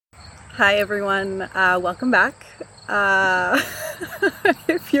Hi everyone, welcome back.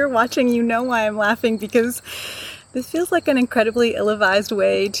 If you're watching, you know why I'm laughing, because this feels like an incredibly ill-advised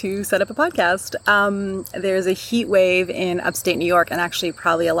way to set up a podcast. There's a heat wave in upstate New York, and actually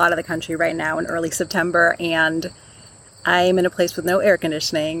probably a lot of the country right now in early September, and I'm in a place with no air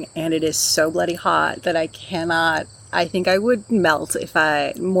conditioning, and it is so bloody hot that I think I would melt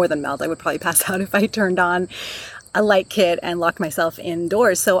more than melt, I would probably pass out if I turned on a light kit and locked myself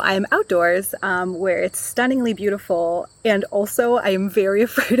indoors. So I'm outdoors, where it's stunningly beautiful. And also I am very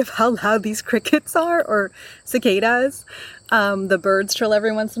afraid of how loud these crickets are, or cicadas. The birds trill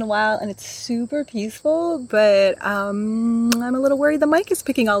every once in a while, and it's super peaceful, but I'm a little worried the mic is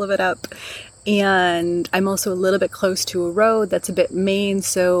picking all of it up. And I'm also a little bit close to a road that's a bit main,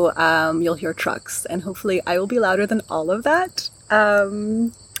 so you'll hear trucks, and hopefully I will be louder than all of that.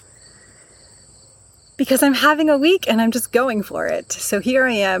 Because I'm having a week and I'm just going for it. So here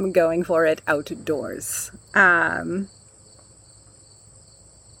I am going for it outdoors. I'm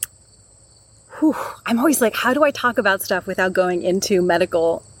always like, how do I talk about stuff without going into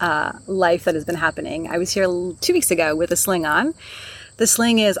medical life that has been happening? I was here 2 weeks ago with a sling on. The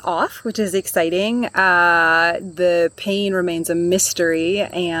sling is off, which is exciting. The pain remains a mystery,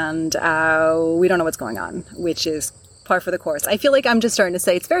 and we don't know what's going on, which is par for the course. I feel like I'm just starting to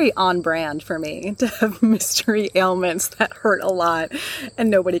say it's very on brand for me to have mystery ailments that hurt a lot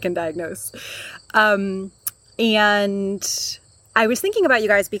and nobody can diagnose. And I was thinking about you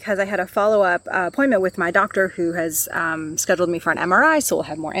guys because I had a follow-up appointment with my doctor who has scheduled me for an MRI, so we'll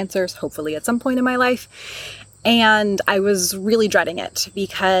have more answers hopefully at some point in my life. And I was really dreading it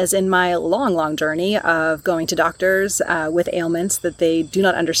because in my long journey of going to doctors with ailments that they do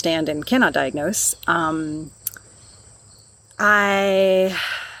not understand and cannot diagnose,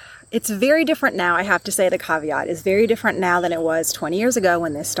 it's very different now. I have to say, the caveat is very different now than it was 20 years ago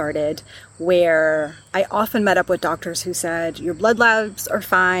when this started, where I often met up with doctors who said, your blood labs are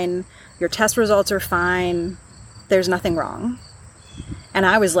fine, your test results are fine, there's nothing wrong. And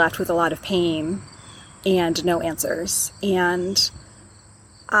I was left with a lot of pain and no answers. And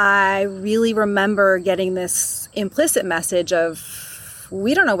I really remember getting this implicit message of,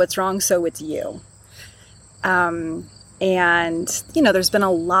 we don't know what's wrong, so it's you. And, there's been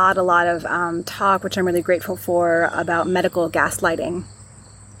a lot of talk, which I'm really grateful for, about medical gaslighting.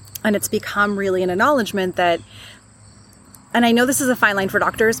 And it's become really an acknowledgement that, and I know this is a fine line for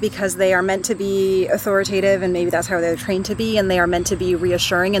doctors because they are meant to be authoritative, and maybe that's how they're trained to be, and they are meant to be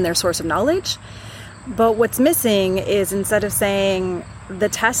reassuring in their source of knowledge. But what's missing is, instead of saying the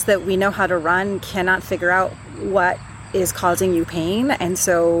tests that we know how to run cannot figure out what is causing you pain, and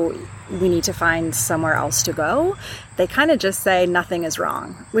so we need to find somewhere else to go, they kind of just say nothing is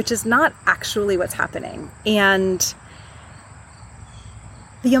wrong, which is not actually what's happening. And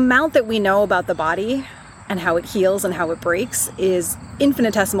the amount that we know about the body and how it heals and how it breaks is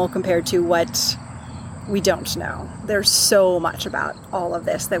infinitesimal compared to what we don't know. There's so much about all of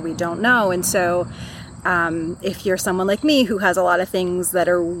this that we don't know. And so if you're someone like me who has a lot of things that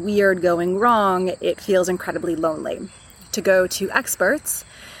are weird going wrong, it feels incredibly lonely to go to experts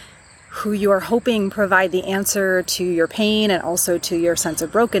who you are hoping provide the answer to your pain and also to your sense of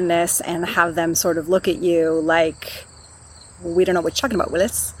brokenness, and have them sort of look at you like, we don't know what you're talking about,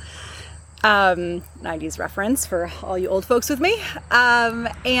 Willis. 90s reference for all you old folks with me.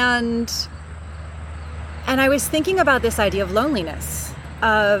 And I was thinking about this idea of loneliness,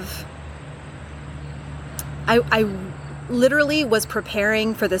 of I literally was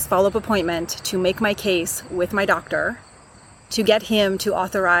preparing for this follow-up appointment to make my case with my doctor to get him to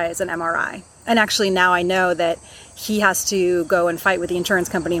authorize an MRI. And actually now I know that he has to go and fight with the insurance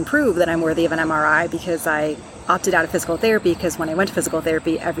company and prove that I'm worthy of an MRI, because I opted out of physical therapy because when I went to physical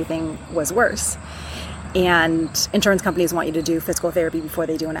therapy, everything was worse. And insurance companies want you to do physical therapy before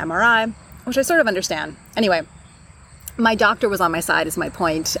they do an MRI, which I sort of understand. Anyway, my doctor was on my side, is my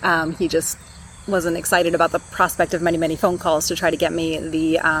point. He just wasn't excited about the prospect of many phone calls to try to get me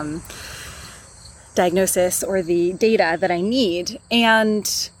the diagnosis or the data that I need.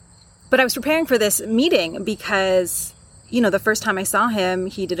 But I was preparing for this meeting because, the first time I saw him,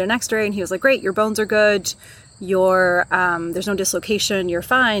 he did an x-ray and he was like, great, your bones are good. There's no dislocation. You're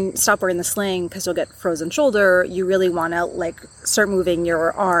fine. Stop wearing the sling because you'll get frozen shoulder. You really want to start moving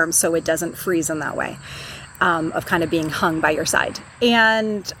your arm so it doesn't freeze in that way, of kind of being hung by your side.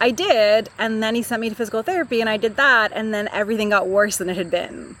 And I did. And then he sent me to physical therapy and I did that. And then everything got worse than it had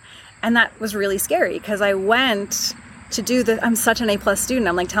been. And that was really scary because I went to I'm such an A+ student.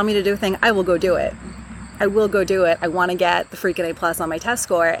 I'm like, tell me to do a thing. I will go do it. I will go do it. I want to get the freaking A+ on my test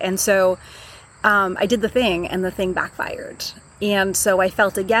score. And so I did the thing and the thing backfired. And so I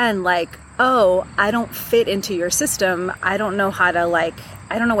felt again like, oh, I don't fit into your system. I don't know how to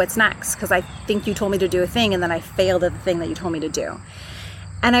I don't know what's next, because I think you told me to do a thing and then I failed at the thing that you told me to do.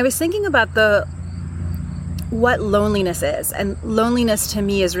 And I was thinking about what loneliness is. And loneliness to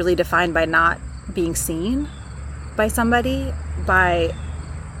me is really defined by not being seen by somebody, by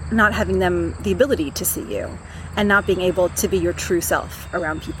not having them the ability to see you, and not being able to be your true self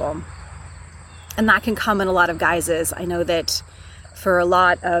around people. And that can come in a lot of guises. I know that for a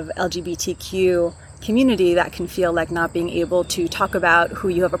lot of LGBTQ community, that can feel like not being able to talk about who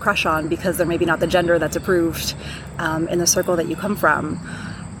you have a crush on because they're maybe not the gender that's approved in the circle that you come from.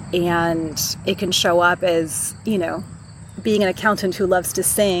 And it can show up as, being an accountant who loves to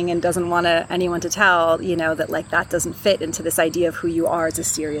sing and doesn't want anyone to tell, that that doesn't fit into this idea of who you are as a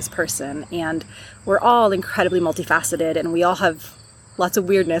serious person. And we're all incredibly multifaceted, and we all have lots of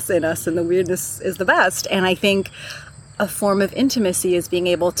weirdness in us, and the weirdness is the best. And I think a form of intimacy is being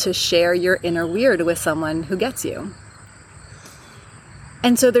able to share your inner weird with someone who gets you.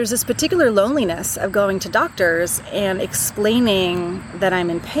 And so there's this particular loneliness of going to doctors and explaining that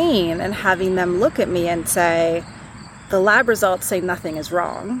I'm in pain and having them look at me and say, the lab results say nothing is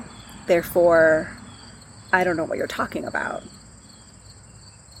wrong, therefore I don't know what you're talking about.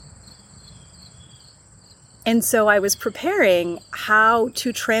 And so I was preparing how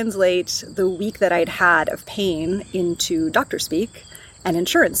to translate the week that I'd had of pain into doctor speak and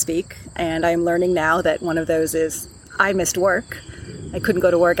insurance speak. And I'm learning now that one of those is I missed work. I couldn't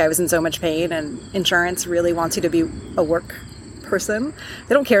go to work. I was in so much pain, and insurance really wants you to be a work person.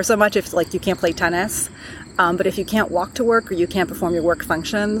 They don't care so much if you can't play tennis. But if you can't walk to work or you can't perform your work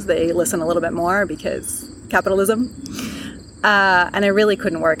functions, they listen a little bit more because capitalism. And I really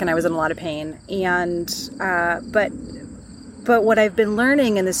couldn't work, and I was in a lot of pain. And but what I've been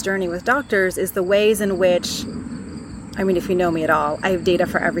learning in this journey with doctors is the ways in which, if you know me at all, I have data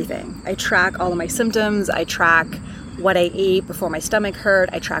for everything. I track all of my symptoms. I track what I ate before my stomach hurt.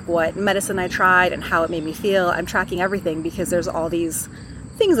 I track what medicine I tried and how it made me feel. I'm tracking everything because there's all these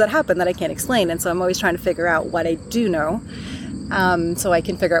things that happen that I can't explain. And so I'm always trying to figure out what I do know, so I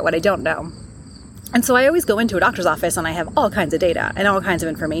can figure out what I don't know. And so I always go into a doctor's office and I have all kinds of data and all kinds of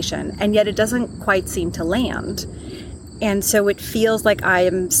information, and yet it doesn't quite seem to land. And so it feels like I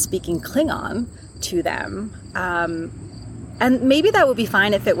am speaking Klingon to them. And maybe that would be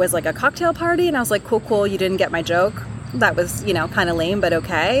fine if it was like a cocktail party and I was like, cool, you didn't get my joke. That was, kind of lame, but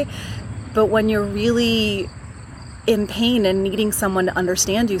okay. But when you're really in pain and needing someone to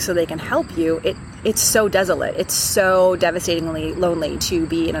understand you so they can help you, it's so desolate. It's so devastatingly lonely to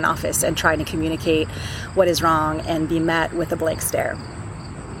be in an office and trying to communicate what is wrong and be met with a blank stare.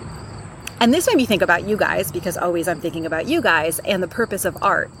 And this made me think about you guys, because always I'm thinking about you guys and the purpose of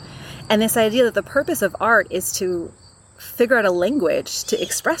art. And this idea that the purpose of art is to figure out a language to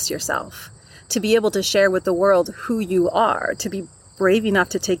express yourself, to be able to share with the world who you are, to be brave enough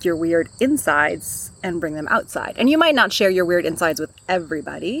to take your weird insides and bring them outside. And you might not share your weird insides with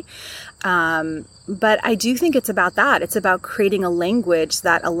everybody, but I do think it's about that. It's about creating a language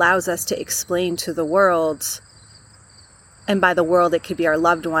that allows us to explain to the world, and by the world it could be our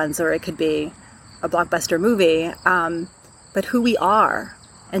loved ones or it could be a blockbuster movie, but who we are,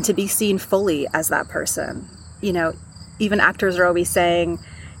 and to be seen fully as that person. Even actors are always saying,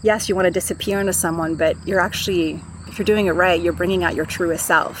 yes, you want to disappear into someone, but you're actually, if you're doing it right, you're bringing out your truest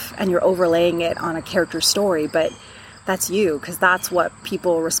self and you're overlaying it on a character story, but that's you, because that's what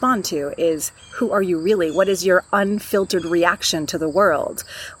people respond to is, who are you really? What is your unfiltered reaction to the world?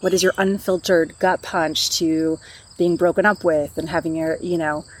 What is your unfiltered gut punch to being broken up with and having your,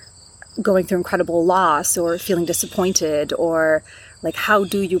 going through incredible loss or feeling disappointed, or how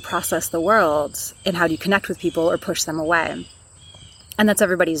do you process the world and how do you connect with people or push them away? And that's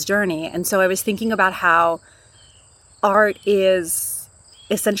everybody's journey. And so I was thinking about how art is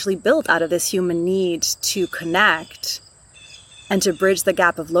essentially built out of this human need to connect and to bridge the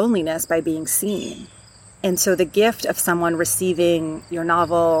gap of loneliness by being seen. And so the gift of someone receiving your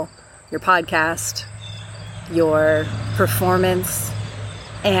novel, your podcast, your performance,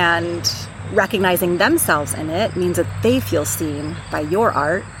 and recognizing themselves in it means that they feel seen by your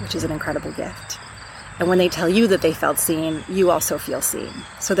art, which is an incredible gift. And when they tell you that they felt seen, you also feel seen.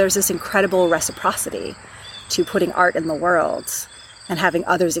 So there's this incredible reciprocity to putting art in the world and having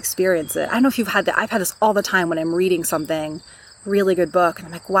others experience it. I don't know if you've had that. I've had this all the time when I'm reading something, really good book, and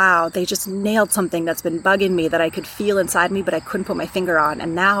I'm like, wow, they just nailed something that's been bugging me that I could feel inside me, but I couldn't put my finger on.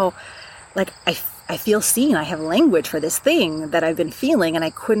 And now, I feel seen. I have language for this thing that I've been feeling, and I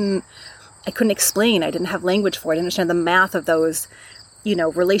couldn't explain. I didn't have language for it. I didn't understand the math of those,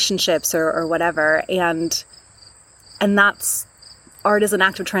 relationships or whatever. And that's art is an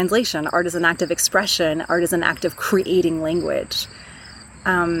act of translation. Art is an act of expression. Art is an act of creating language.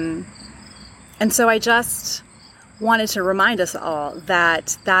 And so I just wanted to remind us all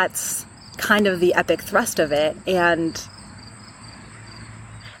that that's kind of the epic thrust of it. And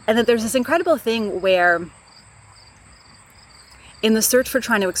that there's this incredible thing where in the search for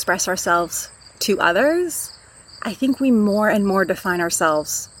trying to express ourselves to others, I think we more and more define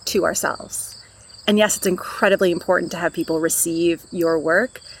ourselves to ourselves. And yes, it's incredibly important to have people receive your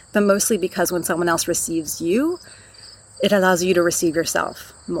work, but mostly because when someone else receives you, it allows you to receive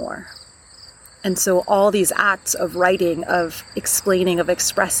yourself more. And so all these acts of writing, of explaining, of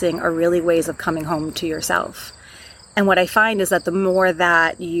expressing are really ways of coming home to yourself. And what I find is that the more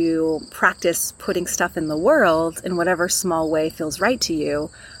that you practice putting stuff in the world in whatever small way feels right to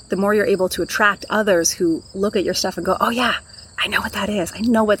you, the more you're able to attract others who look at your stuff and go, oh yeah, I know what that is. I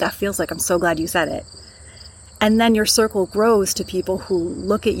know what that feels like. I'm so glad you said it. And then your circle grows to people who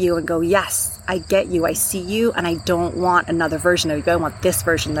look at you and go, yes, I get you. I see you. And I don't want another version of you. I want this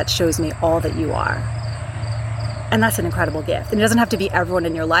version that shows me all that you are. And that's an incredible gift. And it doesn't have to be everyone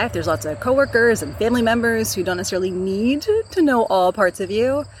in your life. There's lots of coworkers and family members who don't necessarily need to know all parts of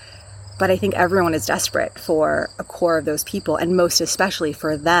you. But I think everyone is desperate for a core of those people, and most especially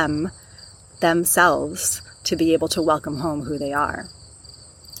for themselves, to be able to welcome home who they are.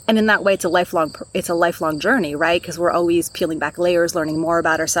 And in that way, it's a lifelong journey, right? Because we're always peeling back layers, learning more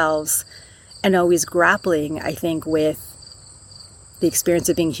about ourselves, and always grappling, I think, with the experience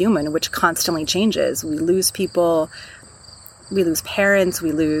of being human, which constantly changes. We lose people, we lose parents,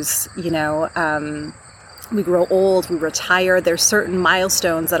 we lose, we grow old, we retire. There's certain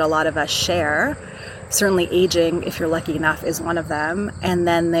milestones that a lot of us share. Certainly aging, if you're lucky enough, is one of them. And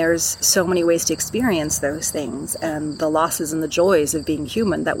then there's so many ways to experience those things and the losses and the joys of being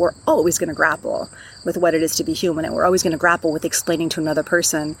human that we're always going to grapple with what it is to be human. And we're always going to grapple with explaining to another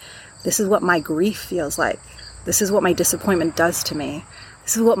person, this is what my grief feels like. This is what my disappointment does to me.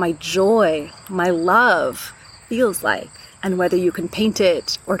 This is what my joy, my love feels like. And whether you can paint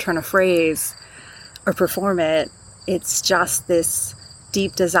it or turn a phrase or perform it, it's just this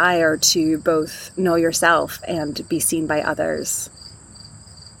deep desire to both know yourself and be seen by others.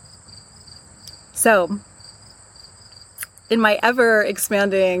 So, in my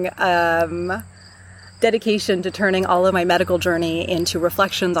ever-expanding dedication to turning all of my medical journey into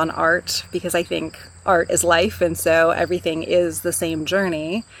reflections on art, because I think art is life, and so everything is the same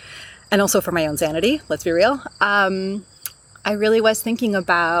journey, and also for my own sanity, let's be real, I really was thinking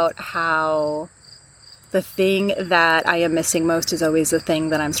about how the thing that I am missing most is always the thing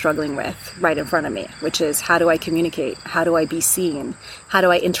that I'm struggling with right in front of me, which is how do I communicate? How do I be seen? How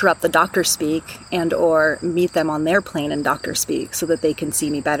do I interrupt the doctor speak and or meet them on their plane in doctor speak so that they can see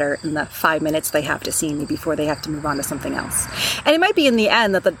me better in the 5 minutes they have to see me before they have to move on to something else? And it might be in the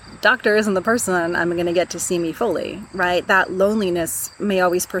end that the doctor isn't the person I'm going to get to see me fully, right? That loneliness may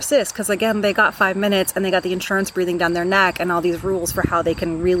always persist because, again, they got 5 minutes and they got the insurance breathing down their neck and all these rules for how they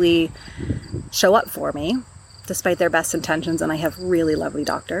can really show up for me, despite their best intentions, and I have really lovely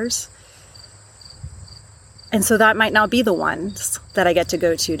doctors. And so that might not be the ones that I get to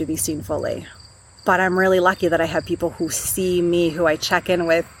go to be seen fully. But I'm really lucky that I have people who see me, who I check in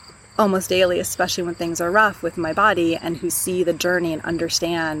with almost daily, especially when things are rough with my body, and who see the journey and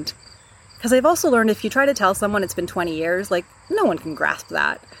understand. Because I've also learned if you try to tell someone it's been 20 years, like, no one can grasp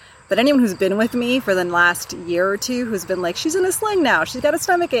that. But anyone who's been with me for the last year or two, who's been like, she's in a sling now, she's got a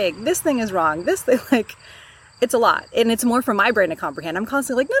stomach ache, this thing is wrong, this thing, like, it's a lot. And it's more for my brain to comprehend. I'm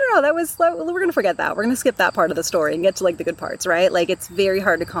constantly like, no, we're going to forget that. We're going to skip that part of the story and get to like the good parts, right? Like, it's very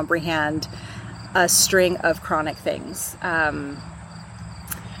hard to comprehend a string of chronic things.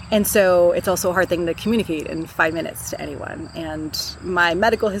 And so it's also a hard thing to communicate in 5 minutes to anyone. And my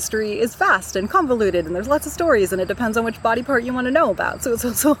medical history is vast and convoluted, and there's lots of stories, and it depends on which body part you want to know about. So it's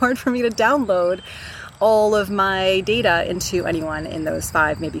also hard for me to download all of my data into anyone in those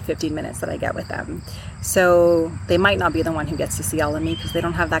 5, maybe 15 minutes that I get with them. So they might not be the one who gets to see all of me because they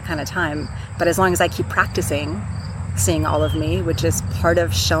don't have that kind of time. But as long as I keep practicing seeing all of me, which is part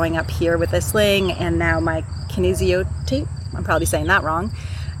of showing up here with a sling and now my kinesio tape, I'm probably saying that wrong,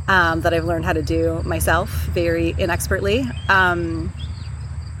 that I've learned how to do myself very inexpertly. I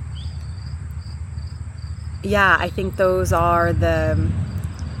think those are the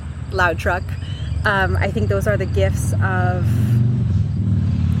loud truck. I think those are the gifts of,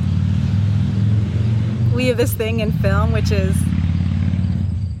 we have this thing in film, which is,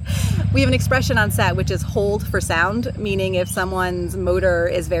 we have an expression on set, which is hold for sound, meaning if someone's motor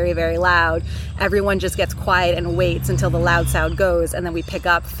is very, very loud, everyone just gets quiet and waits until the loud sound goes, and then we pick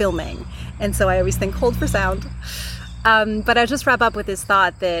up filming. And so I always think hold for sound. But I'll just wrap up with this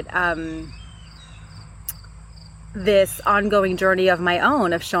thought that this ongoing journey of my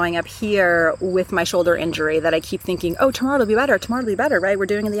own of showing up here with my shoulder injury that I keep thinking, oh, tomorrow it'll be better, right? We're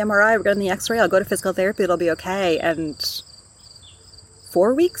doing the MRI, we're going to the x-ray, I'll go to physical therapy, it'll be okay. And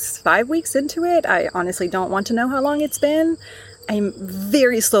 5 weeks into it, I honestly don't want to know how long it's been. I'm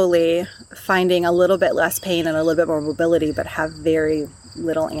very slowly finding a little bit less pain and a little bit more mobility, but have very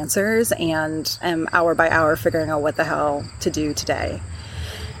little answers, and am hour by hour figuring out what the hell to do today.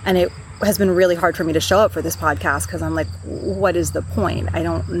 And it has been really hard for me to show up for this podcast because I'm like, what is the point? I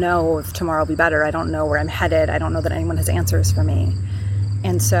don't know if tomorrow will be better. I don't know where I'm headed. I don't know that anyone has answers for me.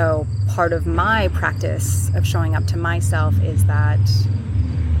 And so part of my practice of showing up to myself is that,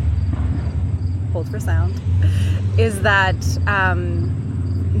 hold for sound, is that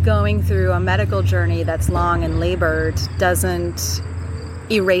going through a medical journey that's long and labored doesn't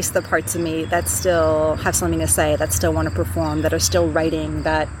erase the parts of me that still have something to say, that still want to perform, that are still writing,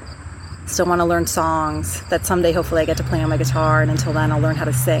 that still want to learn songs, that someday hopefully I get to play on my guitar, and until then I'll learn how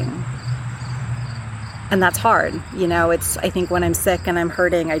to sing. And that's hard. I think when I'm sick and I'm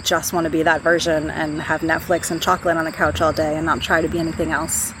hurting, I just want to be that version and have Netflix and chocolate on the couch all day and not try to be anything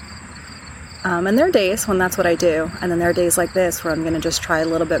else. And there are days when that's what I do. And then there are days like this where I'm going to just try a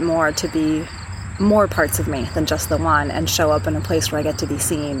little bit more to be more parts of me than just the one, and show up in a place where I get to be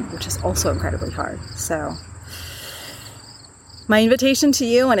seen, which is also incredibly hard. So my invitation to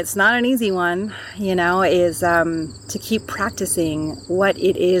you, and it's not an easy one, is to keep practicing what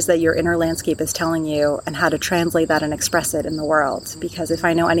it is that your inner landscape is telling you and how to translate that and express it in the world. Because if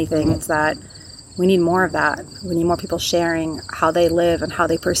I know anything, it's that we need more of that. We need more people sharing how they live and how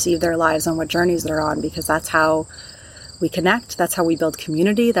they perceive their lives and what journeys they're on, because that's how we connect, that's how we build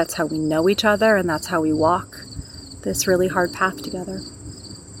community, that's how we know each other, and that's how we walk this really hard path together.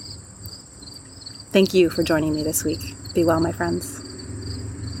 Thank you for joining me this week. Be well, my friends.